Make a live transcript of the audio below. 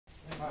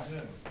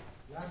right.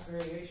 Last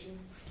variation.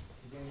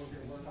 Again, we're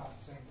going to work off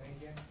the same thing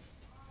again.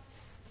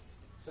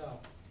 So,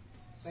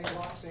 same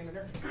block, same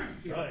inner.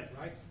 Here,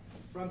 right?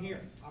 From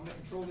here, I'm going to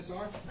control this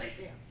arm.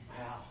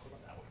 Wow.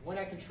 When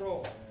I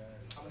control,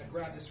 I'm going to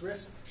grab this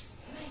wrist,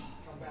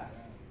 come back.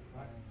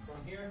 Right?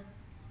 From here,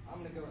 I'm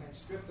going to go ahead and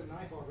strip the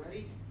knife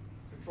already,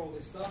 control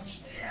this thumb.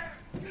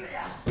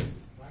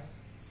 Right?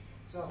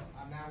 So,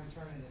 I'm now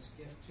returning this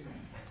gift to me.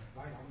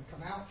 Right? I'm going to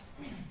come out.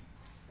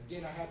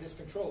 Again, I have this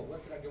control.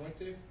 What could I go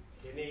into?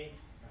 Kidney,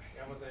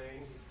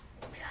 everything.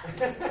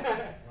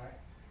 Right?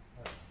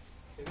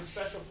 Is it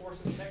special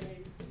forces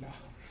techniques? No.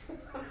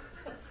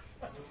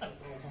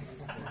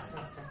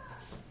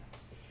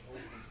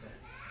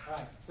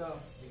 Alright, so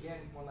again,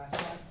 one last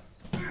time.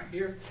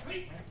 Here.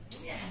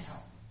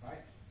 Out.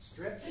 Right?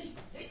 Strip.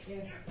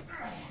 In.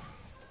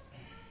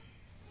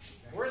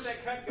 Where's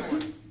that cut going?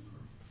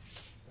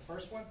 The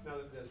first one? No,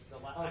 the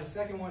last. Oh, the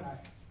second one,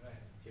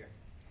 here.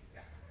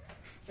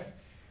 Yeah.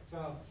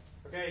 So,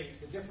 okay,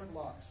 the different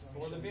locks.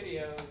 for the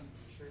video,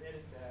 be sure to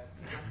edit that.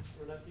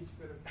 Or that piece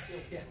of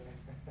Yeah.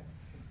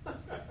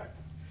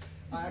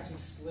 I actually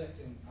slipped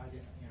and I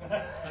didn't.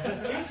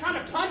 He was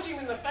trying to punch him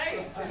in the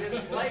face and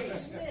then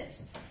Blaze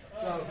missed.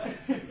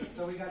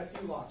 So we got a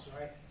few locks,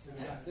 right? So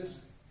we got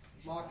this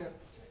locked up.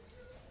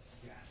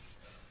 Yeah.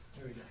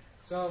 There we go.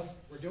 So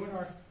we're doing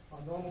our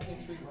normal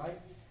entry, right?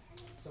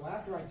 So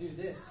after I do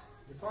this,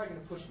 you're probably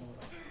going to push him a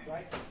little,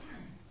 right?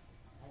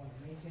 I want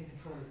to maintain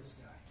control of this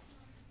guy.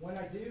 When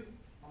I do,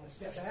 I'm going to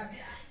step back,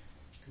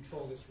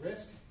 control this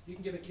wrist. You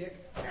can give a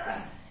kick,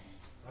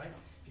 right?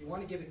 If you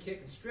want to give a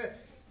kick and strip,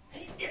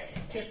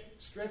 kick,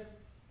 strip,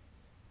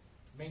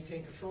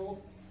 maintain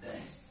control.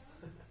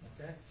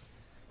 Okay?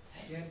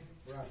 Again,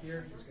 we're out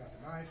here, just got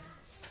the knife.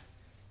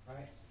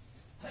 Right?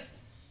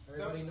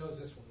 Everybody knows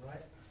this one,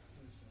 right?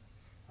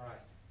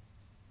 Alright.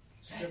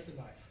 Strip the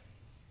knife.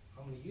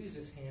 I'm going to use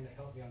this hand to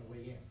help me on the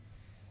way in.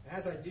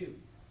 As I do,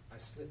 I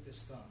slip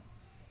this thumb.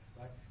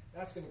 Right?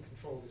 That's going to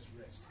control this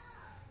wrist.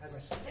 As I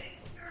slip,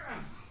 I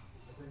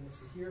bring this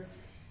to here.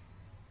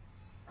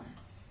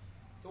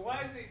 So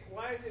why is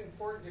it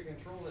important to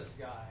control this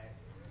guy?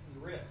 The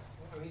wrist.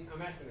 I mean,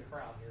 I'm asking the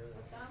crowd here.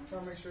 I'm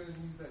trying to make sure he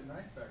doesn't use that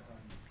knife back on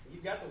you.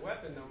 You've got the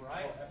weapon though,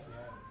 right? Oh, F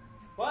that.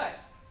 But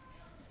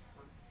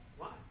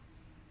why?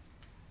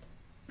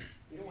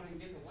 You don't want him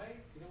getting away?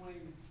 You don't want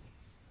him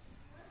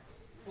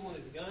pulling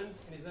his gun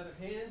in his other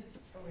hand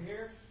over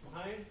here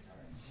behind?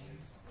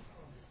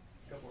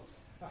 Go for it.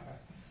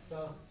 Alright.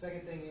 So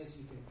second thing is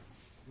you can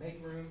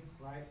make room,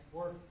 right?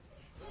 Or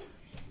you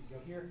can go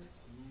here,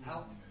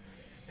 out.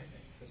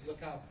 Because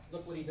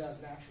look what he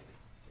does naturally.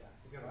 Yeah,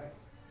 he's got Right?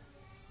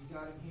 You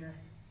got him here.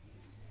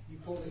 You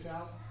pull this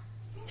out.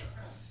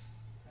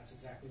 That's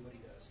exactly what he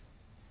does.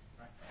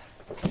 Right?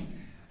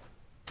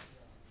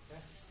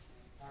 Okay?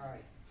 All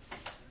right.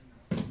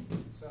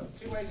 So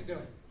 2 ways of doing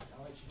it.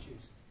 I'll let you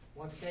choose.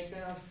 One's a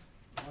takedown.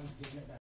 One's getting it back.